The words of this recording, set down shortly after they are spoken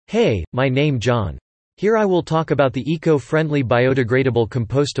Hey, my name John. Here I will talk about the eco-friendly biodegradable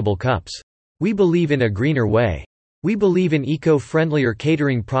compostable cups. We believe in a greener way. We believe in eco-friendlier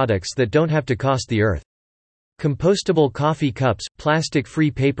catering products that don't have to cost the earth. Compostable coffee cups,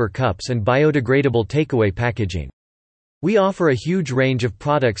 plastic-free paper cups and biodegradable takeaway packaging. We offer a huge range of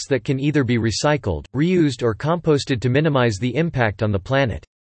products that can either be recycled, reused or composted to minimize the impact on the planet.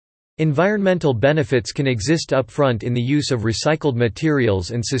 Environmental benefits can exist upfront in the use of recycled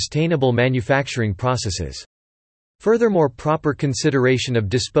materials and sustainable manufacturing processes. Furthermore, proper consideration of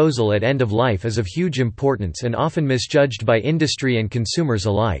disposal at end of life is of huge importance and often misjudged by industry and consumers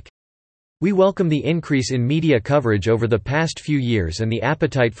alike. We welcome the increase in media coverage over the past few years, and the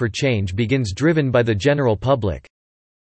appetite for change begins driven by the general public.